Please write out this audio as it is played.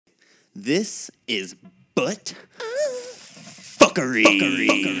This is Butt Fuckery.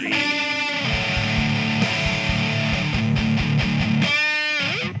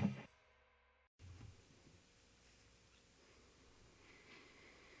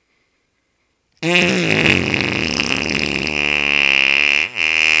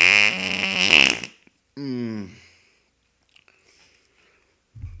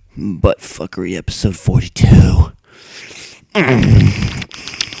 Butt Fuckery episode 42.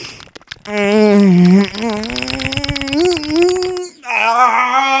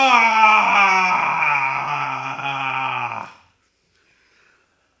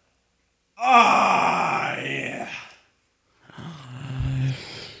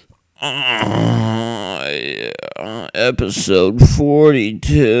 Episode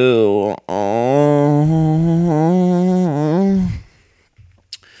 42.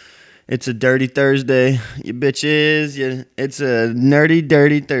 It's a dirty Thursday, you bitches. It's a nerdy,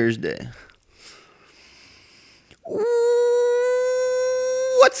 dirty Thursday.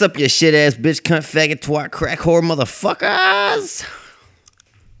 What's up, you shit-ass bitch, cunt, faggot, twat, crack, whore, motherfuckers?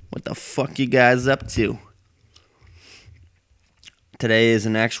 What the fuck you guys up to? Today is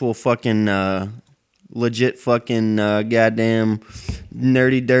an actual fucking, legit fucking, goddamn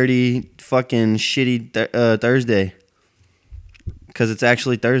nerdy, dirty, fucking shitty Thursday. Because it's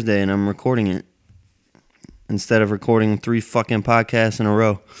actually Thursday and I'm recording it. Instead of recording 3 fucking podcasts in a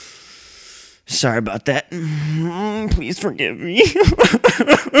row. Sorry about that. Please forgive me.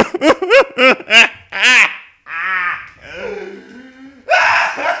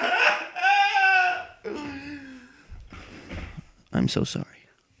 I'm so sorry.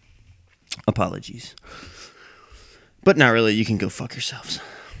 Apologies. But not really. You can go fuck yourselves.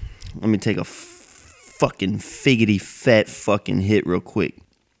 Let me take a fucking figgity fat fucking hit real quick.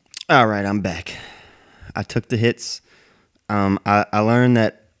 Alright, I'm back. I took the hits. I learned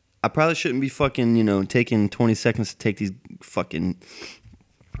that I probably shouldn't be fucking, taking 20 seconds to take these fucking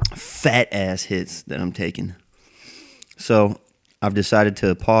fat ass hits that I'm taking. So I've decided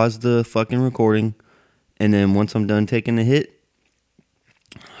to pause the fucking recording, and then once I'm done taking the hit,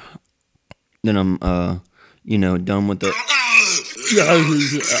 then I'm done with the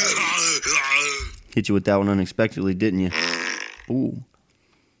hit you with that one unexpectedly, didn't you? Ooh.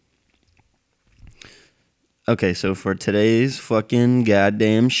 Okay, so for today's fucking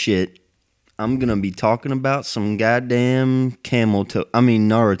goddamn shit, I'm gonna be talking about some goddamn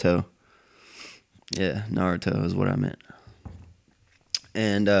Naruto. Yeah, Naruto is what I meant.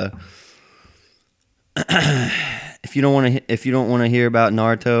 And if you don't want to hear about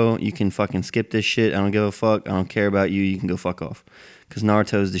Naruto, you can fucking skip this shit. I don't give a fuck. I don't care about you. You can go fuck off, because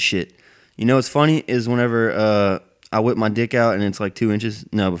Naruto is the shit. You know what's funny is whenever I whip my dick out and it's like 2 inches.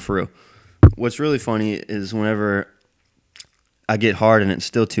 No, but for real. What's really funny is whenever I get hard and it's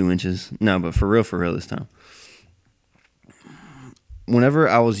still 2 inches. No, but for real this time. Whenever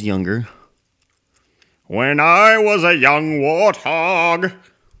I was younger. When I was a young warthog,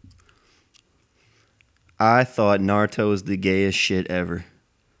 I thought Naruto was the gayest shit ever.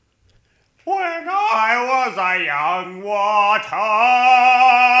 When I was a young warthog.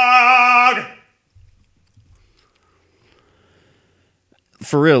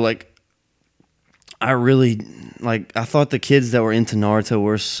 For real, I thought the kids that were into Naruto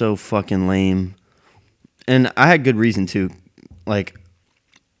were so fucking lame. And I had good reason to. The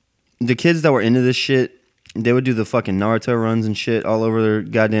kids that were into this shit, they would do the fucking Naruto runs and shit all over their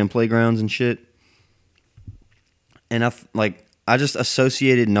goddamn playgrounds and shit. And I just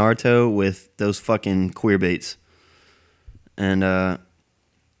associated Naruto with those fucking queer baits. And,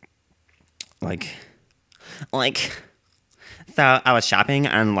 so I was shopping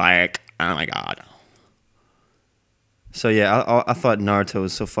and oh my god. So yeah, I thought Naruto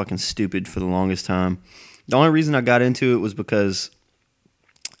was so fucking stupid for the longest time. The only reason I got into it was because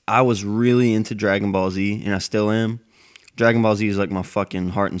I was really into Dragon Ball Z, and I still am. Dragon Ball Z is like my fucking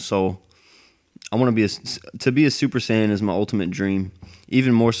heart and soul. I want to be a Super Saiyan is my ultimate dream.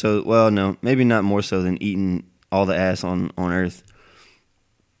 Even more so, well, no, maybe not more so than eating all the ass on Earth.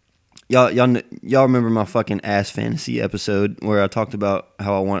 Y'all remember my fucking ass fantasy episode where I talked about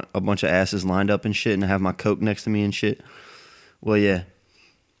how I want a bunch of asses lined up and shit and I have my Coke next to me and shit? Well, yeah.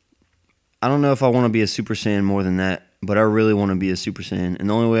 I don't know if I want to be a Super Saiyan more than that, but I really want to be a Super Saiyan. And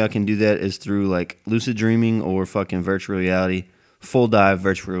the only way I can do that is through lucid dreaming or fucking virtual reality, full dive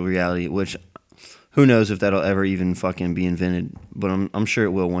virtual reality, which who knows if that'll ever even fucking be invented, but I'm sure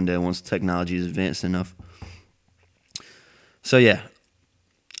it will one day once technology is advanced enough. So yeah,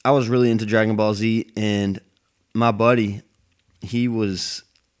 I was really into Dragon Ball Z, and my buddy, it was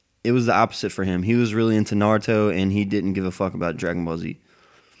the opposite for him. He was really into Naruto, and he didn't give a fuck about Dragon Ball Z.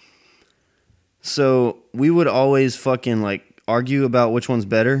 So we would always fucking like argue about which one's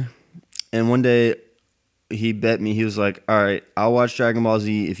better. And one day he bet me, he was like, all right, I'll watch Dragon Ball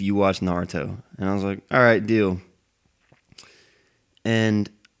Z if you watch Naruto. And I was like, all right, deal. And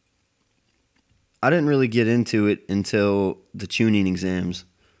I didn't really get into it until the Chunin exams.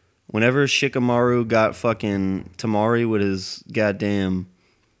 Whenever Shikamaru got fucking Tamari with his goddamn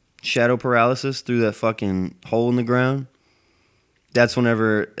shadow paralysis through that fucking hole in the ground, that's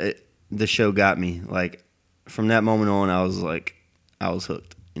whenever the show got me. Like, from that moment on, I was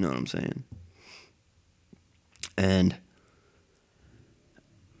hooked. You know what I'm saying? And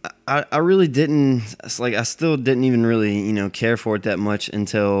I really didn't, it's like, I still didn't even really, care for it that much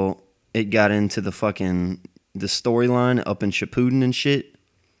until it got into the storyline up in Shippuden and shit.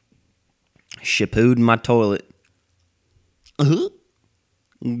 Shippuden my toilet.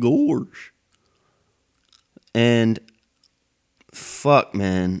 Gorge. And fuck,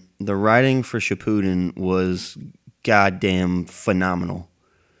 man, the writing for Shippuden was goddamn phenomenal.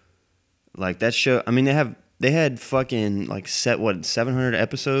 Like, that show, I mean, they had fucking, like, 700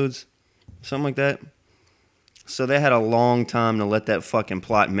 episodes? Something like that. So they had a long time to let that fucking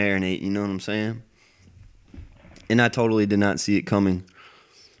plot marinate, you know what I'm saying? And I totally did not see it coming.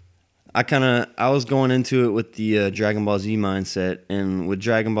 I was going into it with the Dragon Ball Z mindset, and with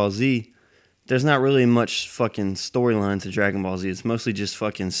Dragon Ball Z, there's not really much fucking storyline to Dragon Ball Z. It's mostly just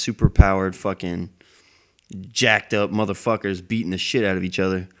fucking super powered, fucking jacked up motherfuckers beating the shit out of each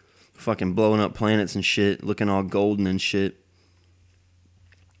other. Fucking blowing up planets and shit, looking all golden and shit.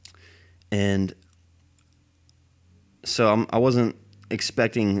 And so I wasn't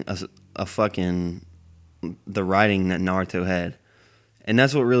expecting a fucking the writing that Naruto had. And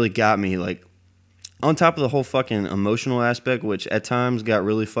that's what really got me, like, on top of the whole fucking emotional aspect, which at times got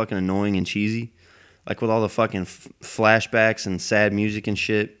really fucking annoying and cheesy, like with all the fucking flashbacks and sad music and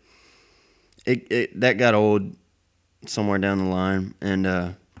shit. That got old somewhere down the line,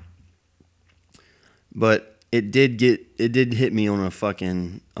 and but it did hit me on a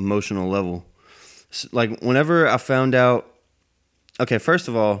fucking emotional level. So, like, whenever I found out, okay, first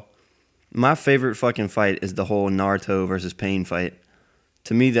of all, my favorite fucking fight is the whole Naruto versus Pain fight.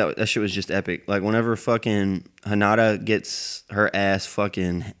 To me, that shit was just epic. Like, whenever fucking Hinata gets her ass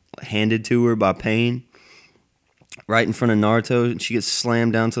fucking handed to her by Pain right in front of Naruto, and she gets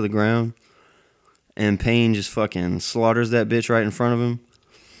slammed down to the ground, and Pain just fucking slaughters that bitch right in front of him.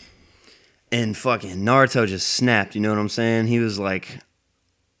 And fucking Naruto just snapped, you know what I'm saying? He was like,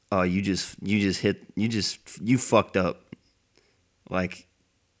 oh, you fucked up. Like,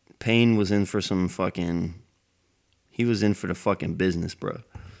 Pain was in for some fucking... He was in for the fucking business, bro.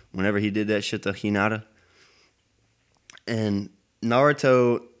 Whenever he did that shit to Hinata. And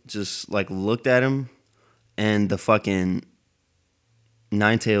Naruto just, like, looked at him, and the fucking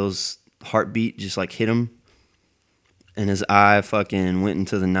Ninetales heartbeat just, like, hit him. And his eye fucking went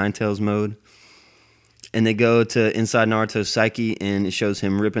into the Ninetales mode. And they go to inside Naruto's psyche, and it shows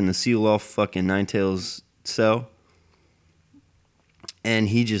him ripping the seal off fucking Ninetales' cell. And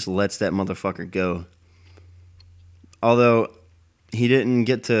he just lets that motherfucker go. Although, he didn't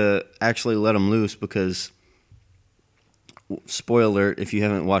get to actually let him loose because, spoiler alert, if you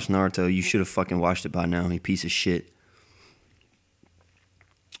haven't watched Naruto, you should have fucking watched it by now, you piece of shit.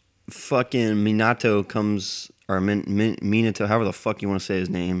 Fucking Minato comes, or Minato, however the fuck you want to say his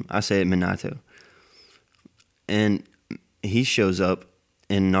name. I say it Minato. And he shows up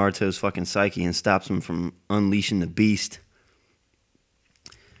in Naruto's fucking psyche and stops him from unleashing the beast.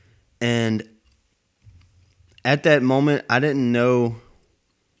 And at that moment, I didn't know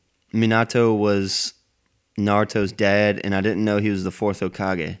Minato was Naruto's dad, and I didn't know he was the fourth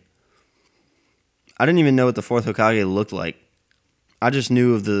Hokage. I didn't even know what the fourth Hokage looked like. I just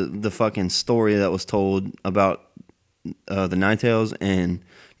knew of the fucking story that was told about the Ninetales and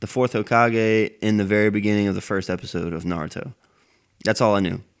the fourth Hokage in the very beginning of the first episode of Naruto. That's all I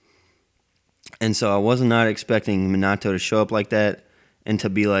knew. And so I was not expecting Minato to show up like that and to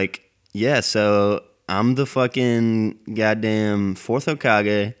be like, yeah, so I'm the fucking goddamn fourth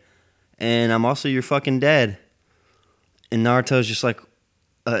Hokage, and I'm also your fucking dad. And Naruto's just like,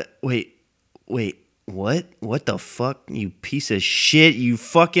 wait, what? What the fuck, you piece of shit? You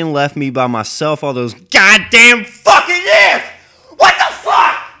fucking left me by myself all those goddamn fucking years! What the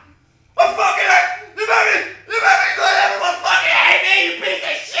fuck? What fucking... You made me let everyone fucking hate me, you piece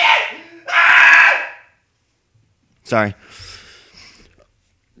of shit! Ah! Sorry.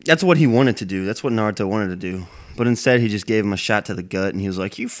 That's what he wanted to do. That's what Naruto wanted to do. But instead, he just gave him a shot to the gut, and he was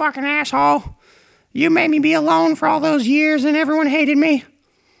like, you fucking asshole! You made me be alone for all those years, and everyone hated me.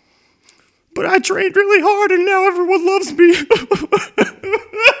 But I trained really hard, and now everyone loves me.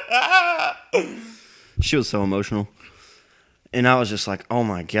 She was so emotional. And I was just like, oh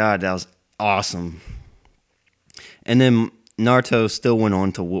my God, that was awesome. And then Naruto still went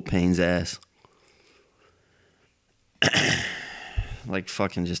on to whoop Pain's ass. Like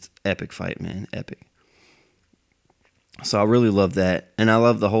fucking just epic fight, man. Epic. So I really love that. And I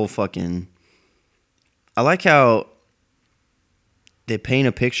love the whole fucking... I like how they paint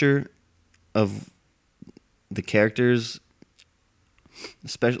a picture of the characters,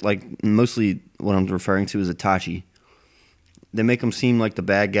 especially like mostly what I'm referring to is Itachi. They make him seem like the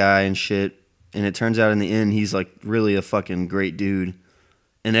bad guy and shit, and it turns out in the end he's like really a fucking great dude,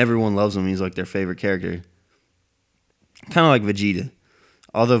 and everyone loves him. He's like their favorite character. Kind of like Vegeta.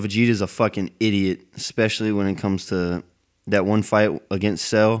 Although Vegeta's a fucking idiot, especially when it comes to that one fight against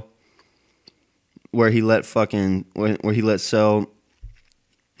Cell, where he let Cell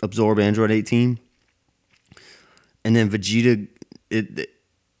absorb Android 18, and then Vegeta.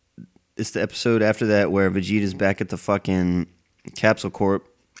 It's the episode after that where Vegeta's back at the fucking Capsule Corp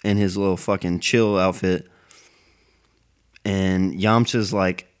in his little fucking chill outfit, and Yamcha's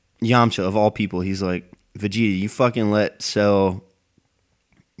like, Yamcha of all people, he's like, Vegeta, you fucking let Cell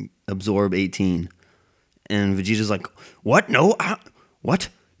absorb 18. And Vegeta's like, what? No, what?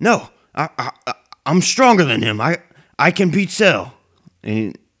 No, I'm stronger than him. I can beat Cell.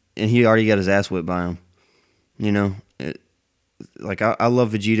 And he already got his ass whipped by him. You know, like I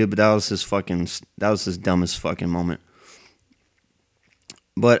love Vegeta, but that was his dumbest fucking moment.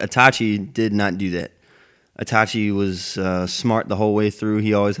 But Itachi did not do that. Itachi was smart the whole way through.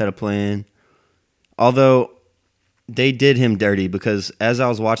 He always had a plan. Although they did him dirty, because as I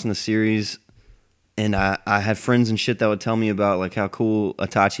was watching the series, and I had friends and shit that would tell me about like how cool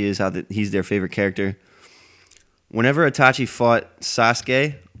Itachi is, how he's their favorite character. Whenever Itachi fought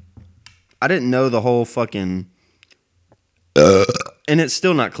Sasuke, I didn't know the whole fucking... and it's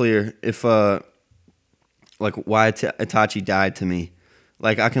still not clear if like why Itachi died to me.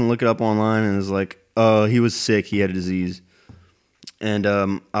 Like I can look it up online and it's like, he was sick, he had a disease. And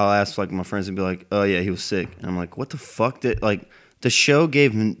I'll ask like my friends and be like, oh yeah, he was sick. And I'm like, what the fuck? Like the show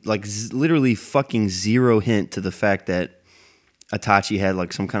gave like literally fucking zero hint to the fact that Itachi had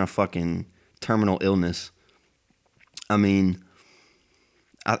like some kind of fucking terminal illness. I mean,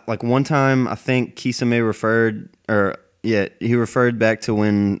 like one time I think Kisame he referred back to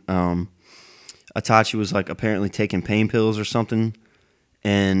when Itachi was like apparently taking pain pills or something.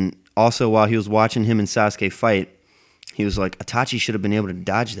 And also while he was watching him and Sasuke fight, he was like, Itachi should have been able to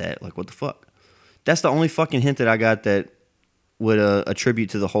dodge that. Like, what the fuck? That's the only fucking hint that I got that would attribute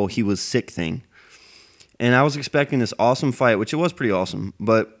to the whole he was sick thing. And I was expecting this awesome fight, which it was pretty awesome,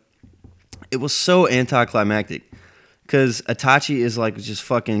 but it was so anticlimactic. Because Itachi is like just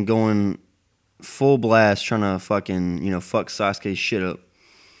fucking going full blast trying to fucking, fuck Sasuke's shit up.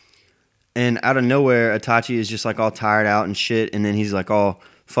 And out of nowhere, Itachi is just like all tired out and shit, and then he's like all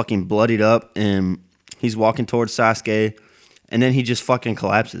fucking bloodied up, and he's walking towards Sasuke, and then he just fucking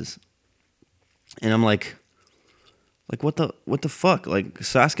collapses. And I'm like what the fuck? Like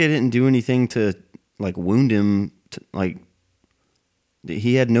Sasuke didn't do anything to like wound him. Like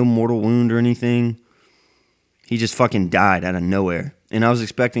he had no mortal wound or anything. He just fucking died out of nowhere. And I was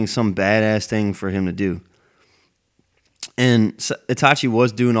expecting some badass thing for him to do. And Itachi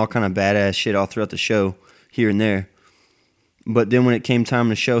was doing all kind of badass shit all throughout the show, here and there. But then when it came time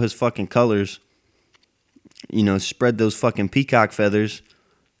to show his fucking colors, spread those fucking peacock feathers,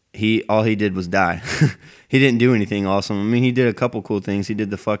 all he did was die. He didn't do anything awesome. I mean, he did a couple cool things.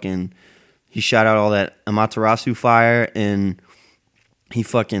 He shot out all that Amaterasu fire, and he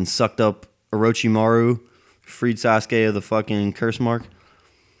fucking sucked up Orochimaru, freed Sasuke of the fucking curse mark.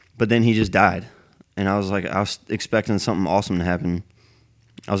 But then he just died. And I was expecting something awesome to happen.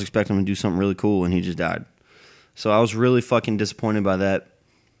 I was expecting him to do something really cool, and he just died. So I was really fucking disappointed by that.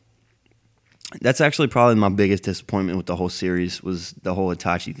 That's actually probably my biggest disappointment with the whole series, was the whole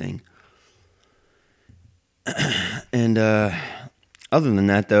Itachi thing. And other than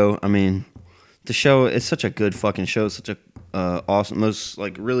that, though, I mean, the show, it's such a good fucking show. It's such a awesome, most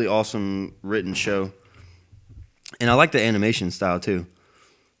like really awesome written show. And I like the animation style too,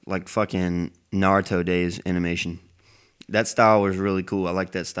 like fucking Naruto days animation. That style was really cool. I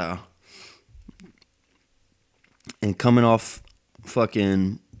like that style. And coming off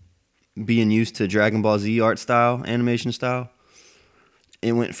fucking being used to Dragon Ball Z art style, animation style,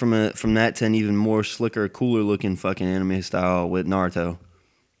 it went from that to an even more slicker, cooler looking fucking anime style with Naruto.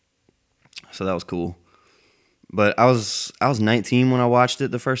 So that was cool. But I was 19 when I watched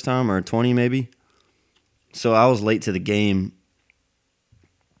it the first time, or 20 maybe. So I was late to the game.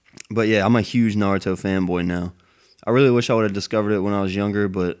 But yeah, I'm a huge Naruto fanboy now. I really wish I would have discovered it when I was younger,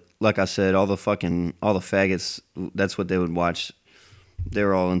 but like I said, all the faggots, that's what they would watch. They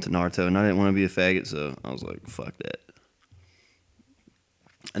were all into Naruto, and I didn't want to be a faggot, so I was like, fuck that.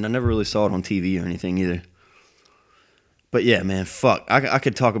 And I never really saw it on TV or anything either. But yeah, man, fuck. I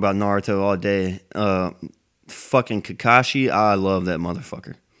could talk about Naruto all day. Fucking Kakashi, I love that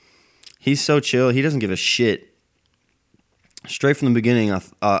motherfucker. He's so chill. He doesn't give a shit. Straight from the beginning,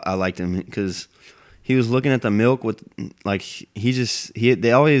 I liked him because he was looking at the milk with like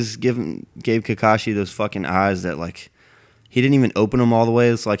they always gave Kakashi those fucking eyes that like he didn't even open them all the way.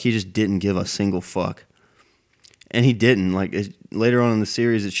 It's like he just didn't give a single fuck, and he didn't. Like later on in the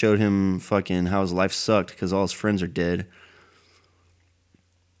series, it showed him fucking how his life sucked because all his friends are dead.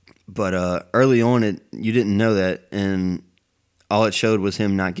 But early on, you didn't know that, and all it showed was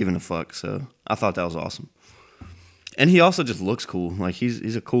him not giving a fuck. So I thought that was awesome. And he also just looks cool. Like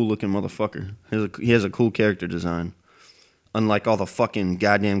he's a cool looking motherfucker. He has a cool character design, unlike all the fucking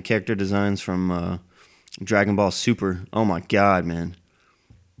goddamn character designs from Dragon Ball Super. Oh my god, man.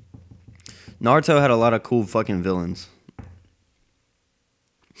 Naruto had a lot of cool fucking villains.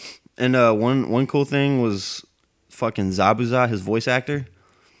 And one cool thing was fucking Zabuza, his voice actor.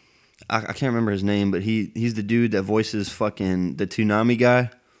 I can't remember his name, but he's the dude that voices fucking the Toonami guy.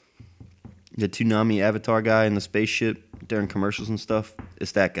 The Toonami Avatar guy in the spaceship during commercials and stuff.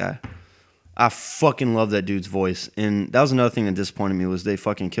 It's that guy. I fucking love that dude's voice. And that was another thing that disappointed me was they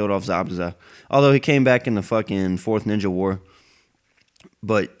fucking killed off Zabuza. Although he came back in the fucking 4th Ninja War.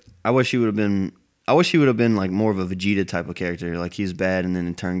 But I wish he would have been like more of a Vegeta type of character. Like he's bad and then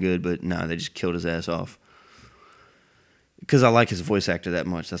it turned good, but nah, they just killed his ass off. Because I like his voice actor that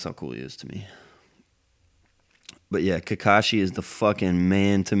much. That's how cool he is to me. But yeah, Kakashi is the fucking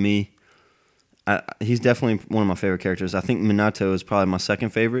man to me. He's definitely one of my favorite characters. I think Minato is probably my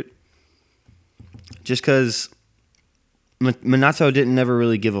second favorite. Just because Minato didn't never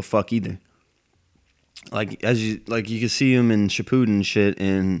really give a fuck either. Like you can see him in Shippuden and shit,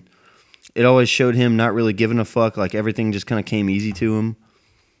 and it always showed him not really giving a fuck. Like everything just kind of came easy to him.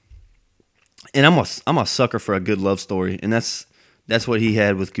 And I'm a sucker for a good love story, and that's what he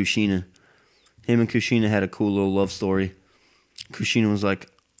had with Kushina. Him and Kushina had a cool little love story. Kushina was like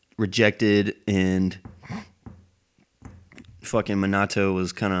rejected, and fucking Minato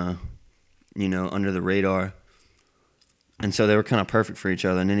was kind of, under the radar. And so they were kind of perfect for each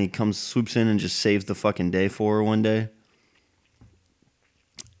other. And then he swoops in and just saves the fucking day for her one day.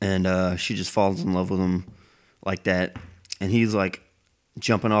 And she just falls in love with him like that. And he's like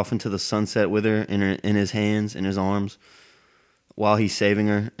jumping off into the sunset with her in his hands, in his arms, while he's saving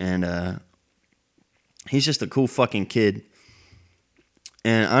her. And he's just a cool fucking kid.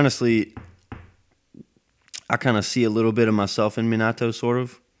 And honestly, I kind of see a little bit of myself in Minato, sort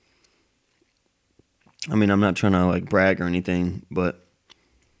of. I mean, I'm not trying to like brag or anything, but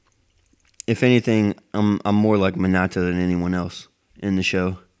if anything, I'm more like Minato than anyone else in the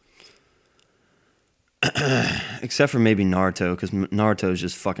show. Except for maybe Naruto, because Naruto is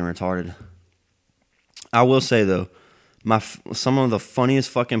just fucking retarded. I will say though, some of the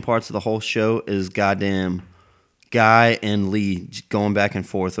funniest fucking parts of the whole show is goddamn Guy and Lee going back and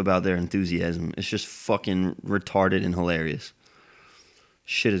forth about their enthusiasm. It's just fucking retarded and hilarious.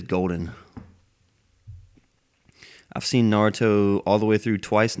 Shit is golden. I've seen Naruto all the way through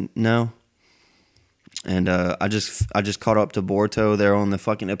twice now. And I just caught up to Boruto there on the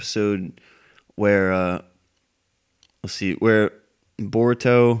fucking episode where where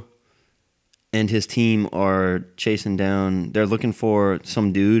Boruto and his team are chasing down, they're looking for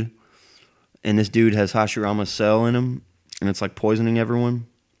some dude, and this dude has Hashirama's cell in him, and it's like poisoning everyone.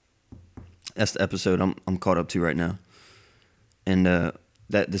 That's the episode I'm caught up to right now. And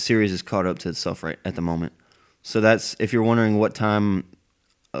that the series is caught up to itself right at the moment. So that's, if you're wondering what time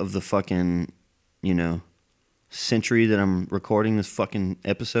of the fucking, century that I'm recording this fucking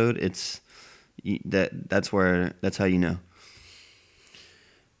episode, that's how you know.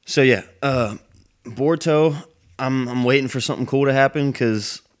 So yeah, Boruto, I'm waiting for something cool to happen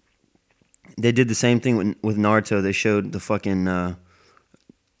because they did the same thing with Naruto. They showed the fucking the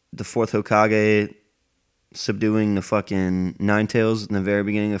 4th Hokage subduing the fucking Nine Tails in the very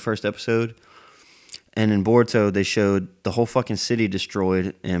beginning of the first episode. And in Boruto, they showed the whole fucking city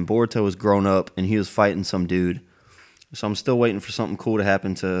destroyed, and Boruto was grown up, and he was fighting some dude. So I'm still waiting for something cool to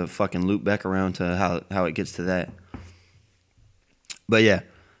happen to fucking loop back around to how it gets to that. But yeah,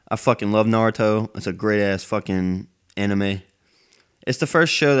 I fucking love Naruto. It's a great-ass fucking anime. It's the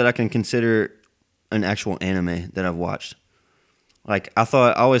first show that I can consider an actual anime that I've watched. Like, I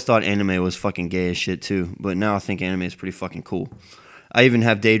always thought anime was fucking gay as shit too, but now I think anime is pretty fucking cool. I even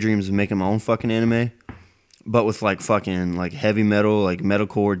have daydreams of making my own fucking anime. but with like fucking like heavy metal, like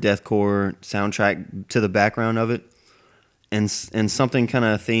metalcore, deathcore soundtrack to the background of it, and something kind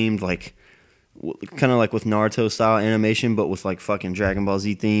of themed like kind of like with Naruto style animation, but with like fucking Dragon Ball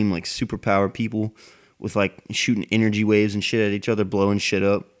Z theme, like superpower people with like shooting energy waves and shit at each other, blowing shit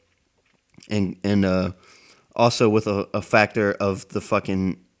up, and also with a factor of the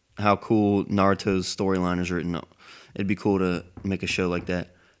fucking how cool Naruto's storyline is written up. It'd be cool to make a show like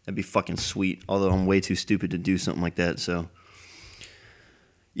that. That'd be fucking sweet. Although I'm way too stupid to do something like that. So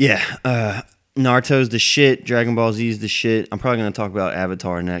yeah, Naruto's the shit. Dragon Ball Z's the shit. I'm probably gonna talk about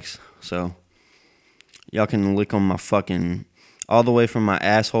Avatar next. So y'all can lick on my fucking all the way from my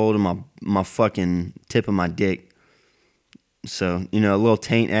asshole to my fucking tip of my dick. So a little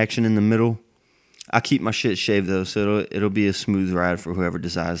taint action in the middle. I keep my shit shaved though, so it'll be a smooth ride for whoever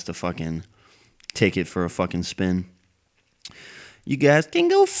decides to fucking take it for a fucking spin. You guys can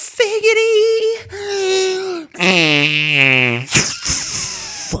go figgity.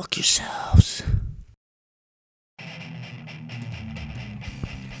 Fuck yourselves.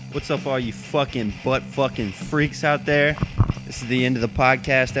 What's up, all you fucking butt fucking freaks out there? This is the end of the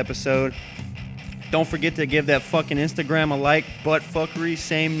podcast episode. Don't forget to give that fucking Instagram a like. Buttfuckery,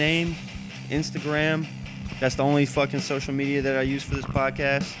 same name. Instagram. That's the only fucking social media that I use for this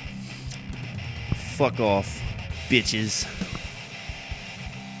podcast. Fuck off, bitches.